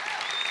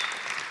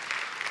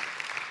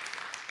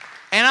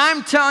 And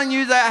I'm telling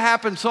you that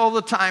happens all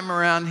the time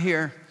around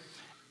here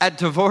at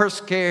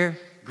Divorce Care,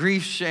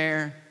 Grief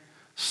Share,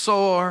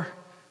 SOAR,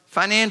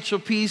 Financial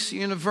Peace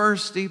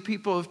University.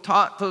 People have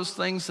taught those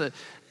things that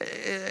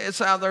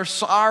it's out of their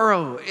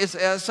sorrow, it's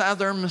out of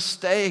their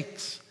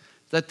mistakes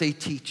that they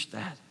teach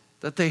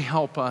that they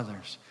help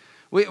others.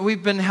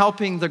 We've been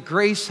helping the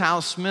Grace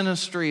House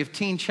ministry of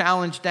Teen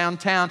Challenge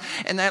downtown,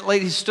 and that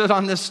lady stood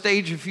on this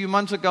stage a few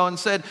months ago and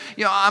said,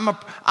 you know,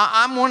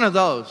 I'm one of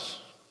those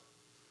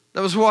that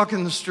was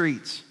walking the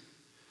streets.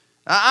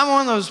 I'm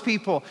one of those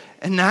people,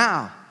 and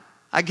now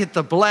I get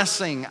the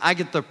blessing, I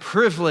get the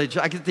privilege,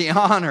 I get the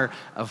honor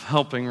of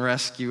helping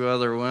rescue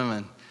other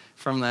women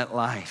from that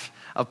life,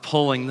 of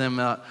pulling them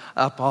up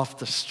off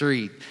the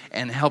street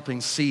and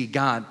helping see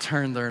God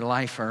turn their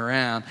life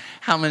around.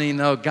 How many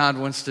know God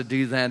wants to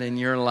do that in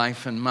your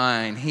life and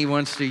mine? He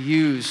wants to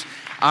use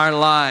our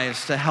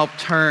lives to help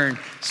turn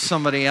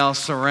somebody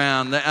else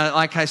around.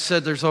 Like I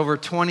said, there's over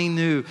 20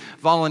 new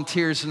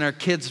volunteers in our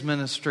kids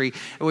ministry.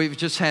 We've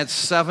just had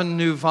 7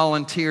 new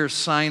volunteers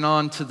sign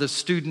on to the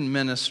student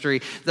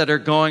ministry that are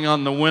going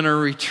on the winter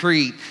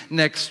retreat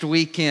next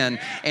weekend.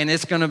 And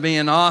it's going to be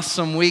an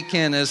awesome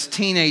weekend as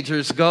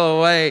teenagers go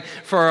away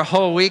for a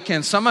whole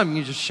weekend. Some of them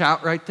you just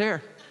shout right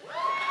there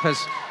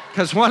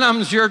because one of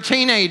them's your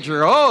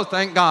teenager. Oh,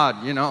 thank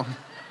God, you know.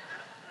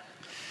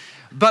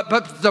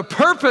 But the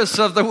purpose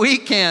of the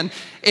weekend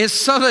is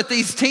so that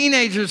these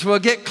teenagers will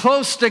get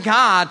close to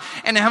God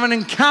and have an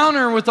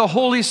encounter with the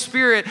Holy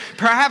Spirit,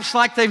 perhaps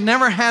like they've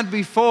never had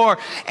before.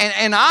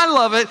 And I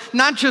love it,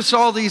 not just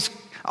all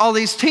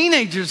these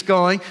teenagers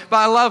going, but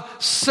I love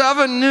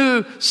 7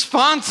 new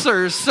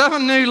sponsors,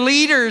 7 new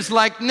leaders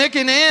like Nick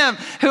and Em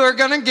who are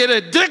going to get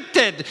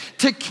addicted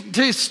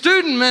to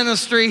student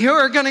ministry, who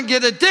are going to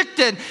get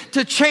addicted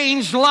to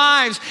change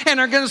lives and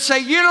are going to say,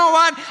 you know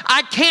what,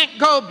 I can't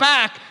go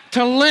back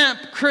to limp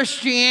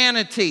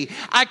Christianity.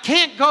 I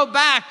can't go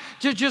back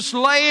to just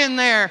lay in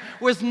there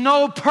with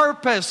no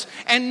purpose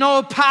and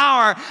no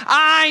power.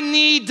 I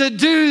need to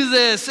do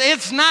this.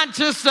 It's not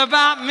just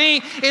about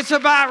me. It's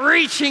about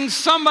reaching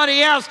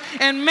somebody else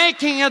and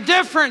making a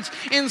difference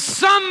in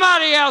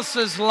somebody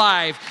else's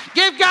life.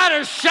 Give God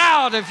a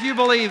shout if you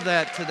believe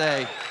that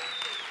today.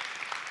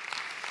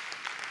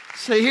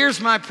 So here's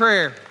my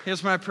prayer.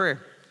 Here's my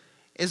prayer.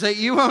 Is that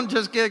you won't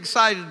just get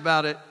excited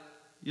about it.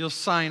 You'll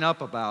sign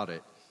up about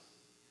it.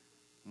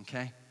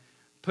 Okay?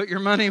 Put your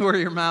money where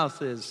your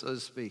mouth is, so to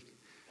speak.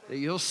 That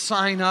you'll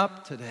sign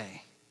up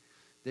today.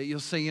 That you'll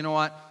say, you know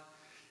what?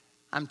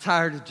 I'm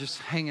tired of just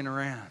hanging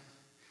around.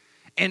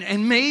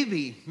 And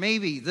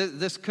maybe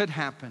this could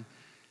happen.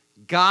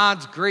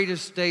 God's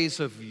greatest days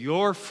of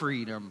your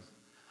freedom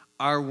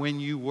are when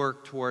you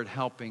work toward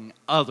helping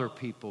other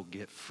people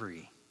get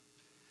free.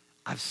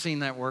 I've seen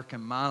that work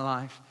in my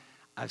life.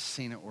 I've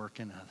seen it work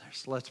in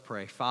others. Let's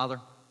pray. Father,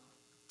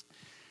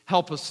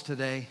 help us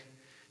today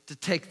to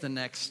take the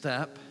next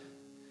step,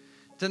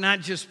 to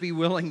not just be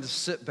willing to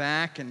sit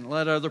back and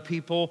let other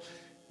people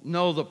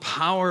know the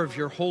power of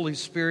your Holy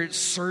Spirit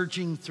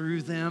surging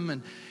through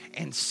them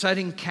and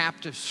setting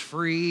captives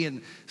free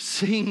and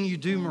seeing you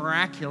do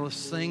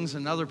miraculous things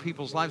in other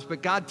people's lives.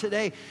 But God,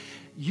 today,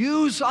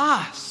 use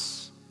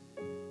us.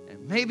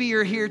 And maybe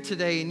you're here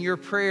today and your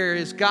prayer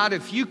is, God,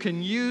 if you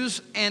can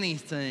use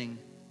anything,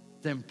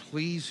 then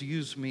please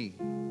use me.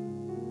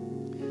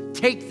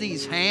 Take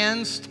these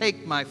hands,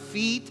 take my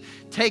feet,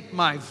 take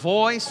my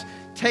voice,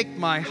 take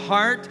my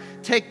heart,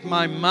 take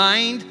my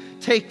mind,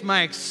 take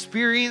my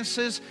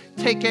experiences,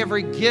 take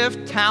every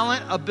gift,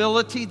 talent,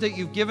 ability that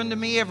you've given to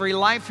me, every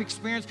life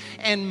experience,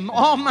 and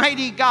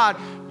Almighty God,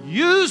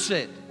 use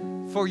it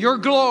for your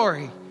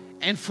glory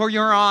and for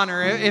your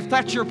honor. If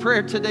that's your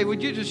prayer today,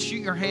 would you just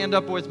shoot your hand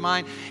up with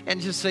mine and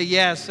just say,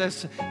 yes,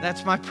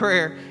 that's my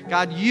prayer.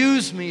 God,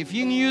 use me. If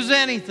you can use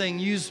anything,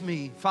 use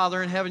me.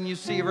 Father in heaven, you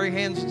see every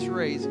hand that's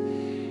raised.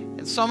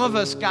 And some of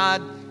us,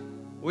 God,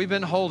 we've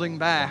been holding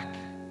back.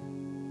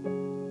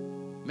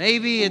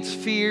 Maybe it's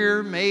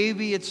fear.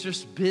 Maybe it's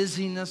just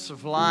busyness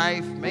of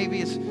life.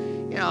 Maybe it's,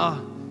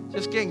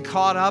 just getting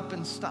caught up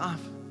in stuff.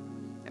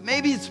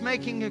 Maybe it's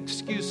making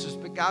excuses,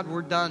 but God,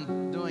 we're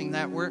done doing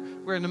that. We're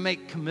going to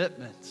make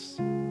commitments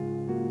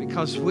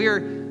because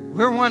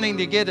we're wanting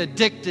to get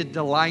addicted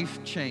to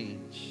life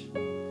change.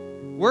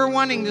 We're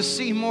wanting to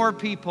see more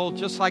people,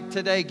 just like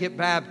today, get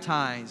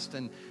baptized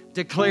and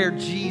declare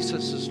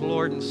Jesus as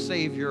Lord and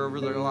Savior over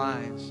their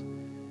lives.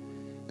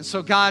 And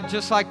so, God,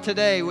 just like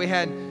today, we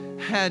had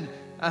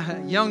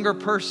a younger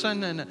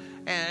person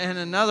and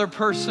another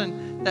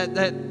person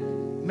that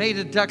made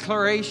a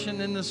declaration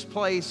in this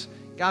place.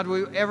 God,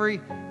 every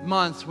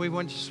month we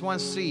just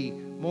want to see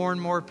more and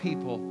more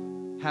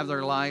people have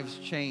their lives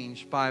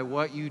changed by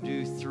what you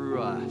do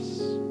through us.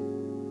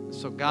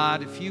 So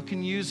God, if you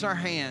can use our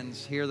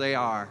hands, here they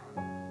are.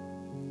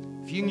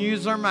 If you can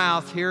use our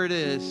mouth, here it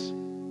is.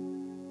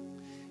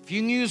 If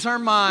you can use our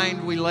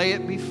mind, we lay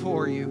it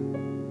before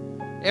you.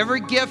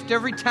 Every gift,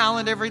 every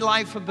talent, every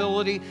life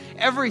ability,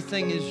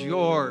 everything is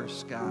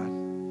yours, God.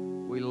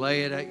 We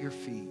lay it at your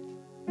feet.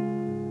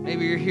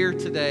 Maybe you're here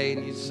today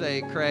and you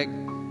say, Craig,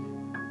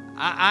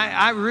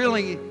 I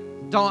really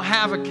don't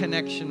have a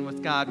connection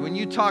with God. When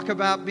you talk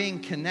about being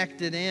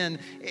connected in,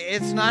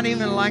 it's not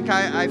even like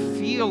I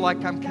feel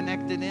like I'm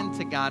connected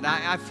into God.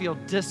 I feel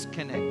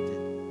disconnected.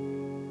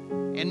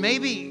 And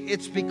maybe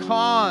it's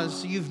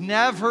because you've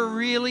never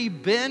really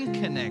been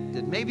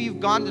connected. Maybe you've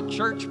gone to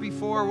church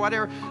before or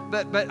whatever,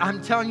 but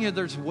I'm telling you,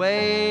 there's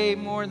way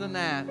more than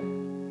that.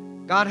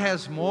 God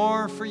has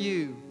more for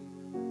you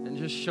than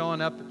just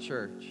showing up at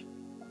church.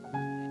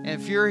 And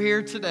if you're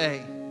here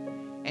today,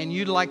 and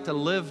you'd like to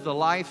live the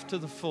life to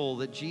the full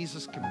that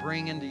Jesus can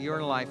bring into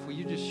your life, will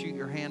you just shoot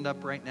your hand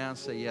up right now and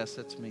say, yes,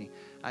 that's me.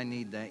 I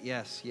need that.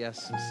 Yes. You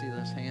see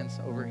those hands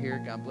over here?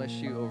 God bless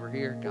you. Over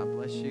here. God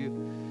bless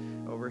you.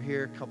 Over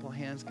here, a couple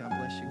hands. God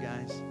bless you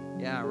guys.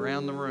 Yeah,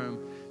 around the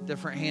room.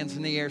 Different hands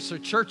in the air. So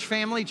church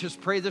family,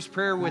 just pray this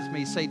prayer with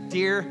me. Say,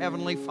 Dear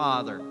Heavenly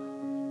Father,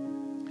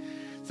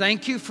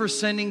 thank you for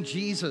sending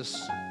Jesus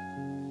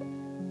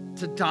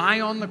to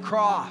die on the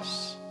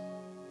cross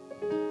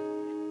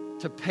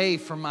to pay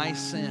for my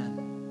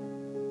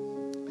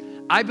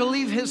sin. I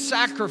believe his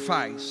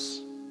sacrifice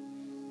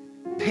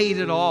paid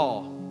it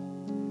all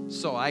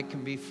so I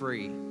can be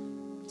free.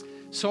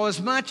 So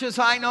as much as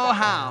I know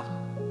how,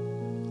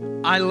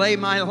 I lay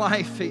my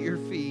life at your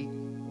feet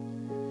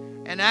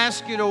and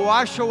ask you to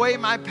wash away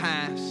my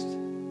past.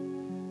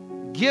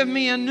 Give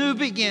me a new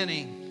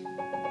beginning.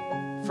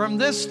 From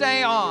this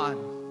day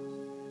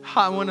on,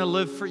 I want to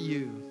live for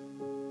you.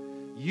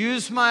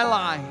 Use my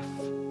life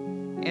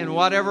in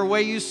whatever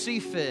way you see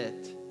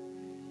fit.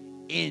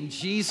 In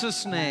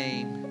Jesus'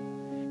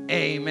 name,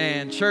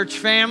 amen. Church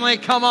family,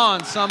 come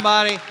on,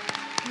 somebody.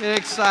 Get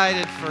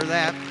excited for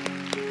that.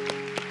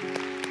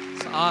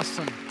 It's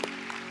awesome.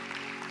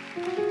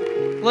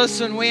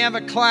 Listen, we have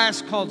a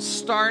class called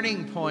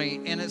Starting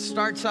Point, and it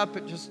starts up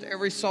at just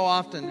every so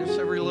often, just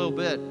every little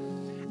bit.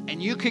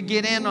 And you could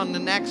get in on the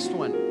next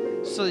one.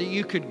 so that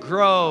you could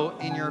grow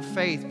in your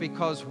faith,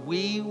 because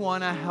we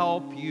want to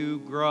help you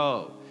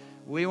grow.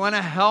 We want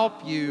to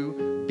help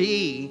you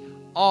be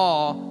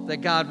all that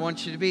God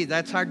wants you to be.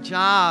 That's our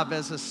job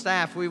as a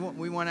staff. We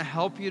want to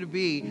help you to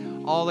be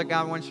all that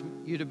God wants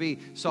you to be.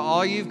 So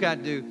all you've got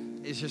to do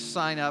is just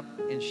sign up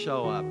and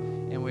show up.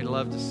 And we'd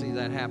love to see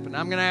that happen.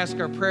 I'm going to ask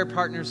our prayer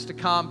partners to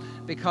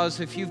come, because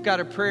if you've got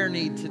a prayer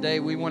need today,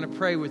 we want to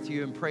pray with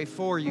you and pray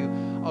for you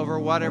over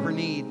whatever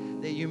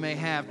need that you may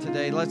have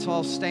today. Let's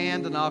all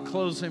stand and I'll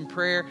close in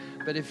prayer.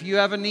 But if you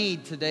have a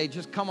need today,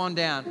 just come on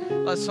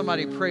down. Let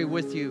somebody pray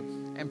with you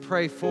and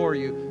pray for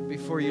you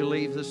before you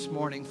leave this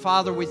morning.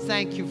 Father, we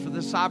thank you for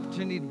this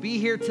opportunity to be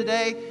here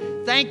today.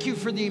 Thank you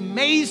for the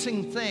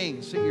amazing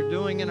things that you're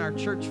doing in our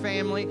church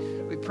family.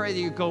 We pray that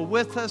you go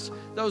with us,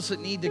 those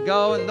that need to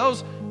go, and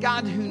those,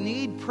 God, who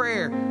need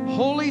prayer.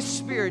 Holy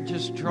Spirit,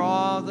 just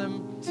draw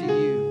them to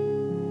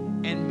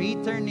you and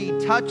meet their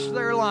need. Touch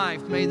their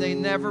life. May they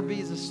never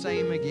be the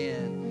same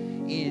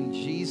again. In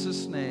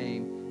Jesus'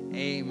 name,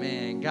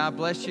 amen. God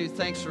bless you.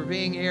 Thanks for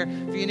being here.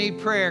 If you need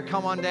prayer,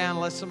 come on down and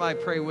let somebody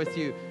pray with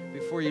you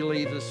before you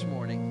leave this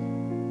morning.